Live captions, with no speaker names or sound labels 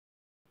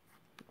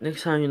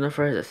Next time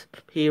UniVs is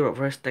Pyro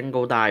vs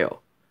Dingodile.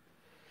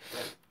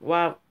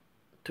 Well,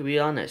 to be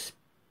honest,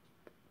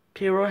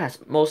 Pyro has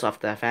most of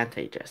the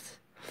advantages.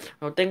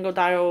 Now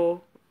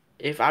Dingodile,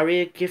 if I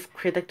really give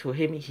credit to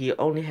him, he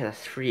only has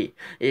 3.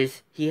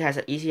 He has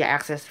an easy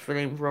access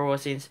flamethrower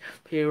since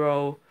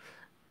Pyro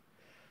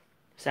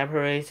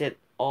separates it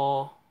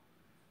all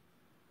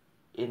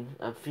in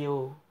a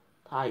few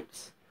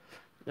types.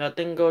 The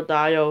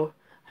Dingodile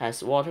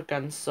has water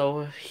guns,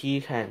 so he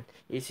can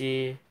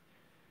easily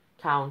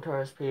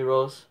counter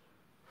Pyro's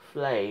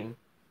flame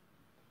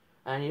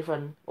and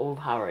even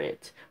overpower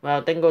it.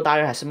 Well,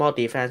 Dingodile has more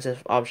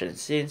defensive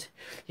options since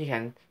he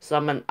can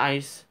summon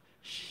ice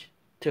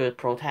to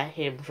protect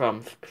him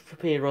from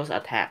Pyro's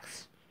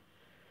attacks.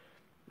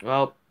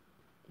 Well,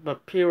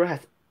 but Pyro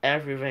has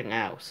everything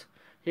else.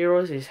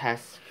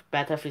 Has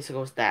better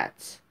physical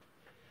stats.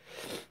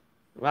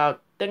 Well,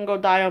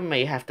 Dingodile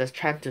may have the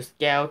chance to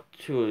scale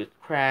to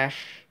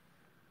crash,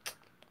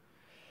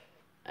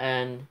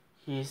 and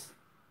he's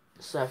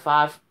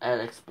survived an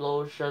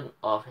explosion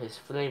of his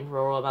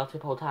flamethrower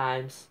multiple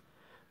times,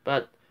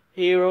 but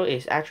Hero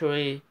is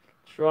actually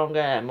stronger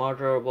and more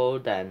durable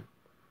than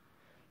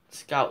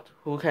Scout,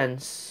 who can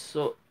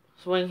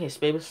swing his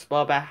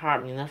baseball bat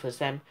hard enough to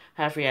send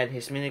Heavy and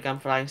his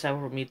minigun flying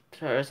several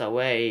meters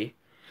away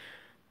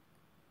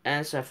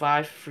and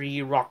survive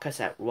 3 rockets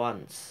at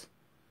once.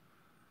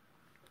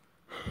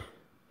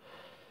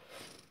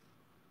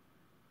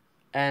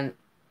 And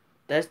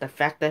there's the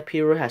fact that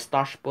Pyro has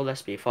dodged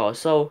bullets before,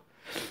 so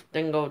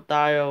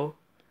Dingodile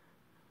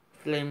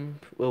flame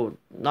will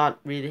not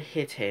really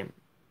hit him,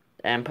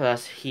 and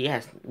plus he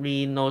has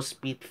really no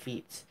speed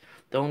feats.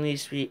 The only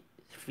speed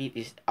feat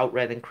is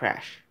outrun and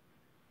crash.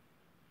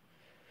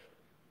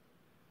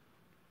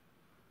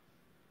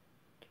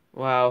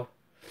 Well,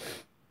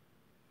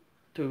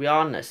 to be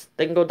honest,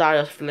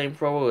 Dingodile's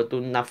flamethrower will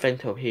do nothing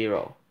to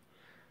Hero.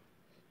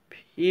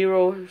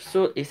 Hero's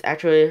suit is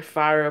actually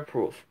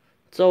fireproof,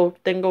 so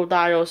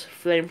Dingodile's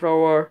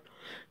flamethrower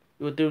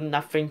will do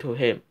nothing to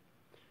him.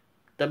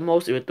 The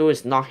most it will do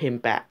is knock him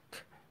back.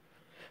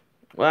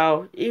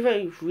 Well,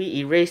 even if we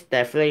erase the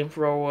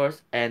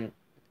flamethrowers and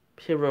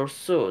Pyro's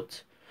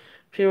suit,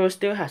 Pyro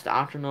still has the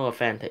optional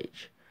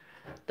advantage.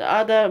 The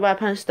other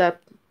weapons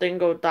that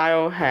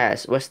Dingodile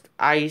has was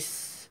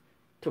ice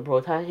to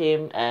protect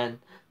him and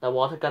the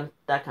water gun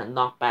that can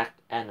knock back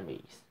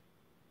enemies.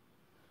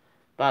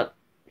 But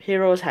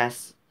Heroes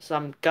has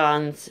some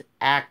guns,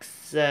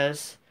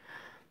 axes,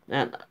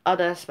 and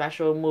other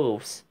special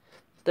moves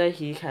that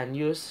he can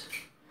use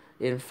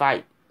in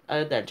fight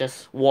other than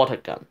just water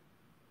gun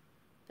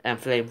and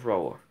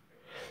flamethrower.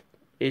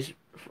 His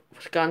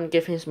gun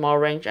gives him small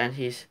range and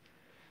his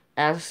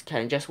axe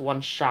can just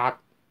one-shot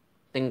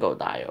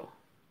Dingodile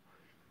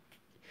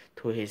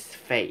to his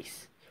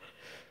face.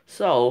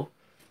 So,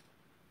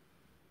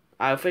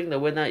 I think the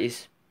winner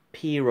is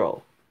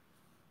Pyro.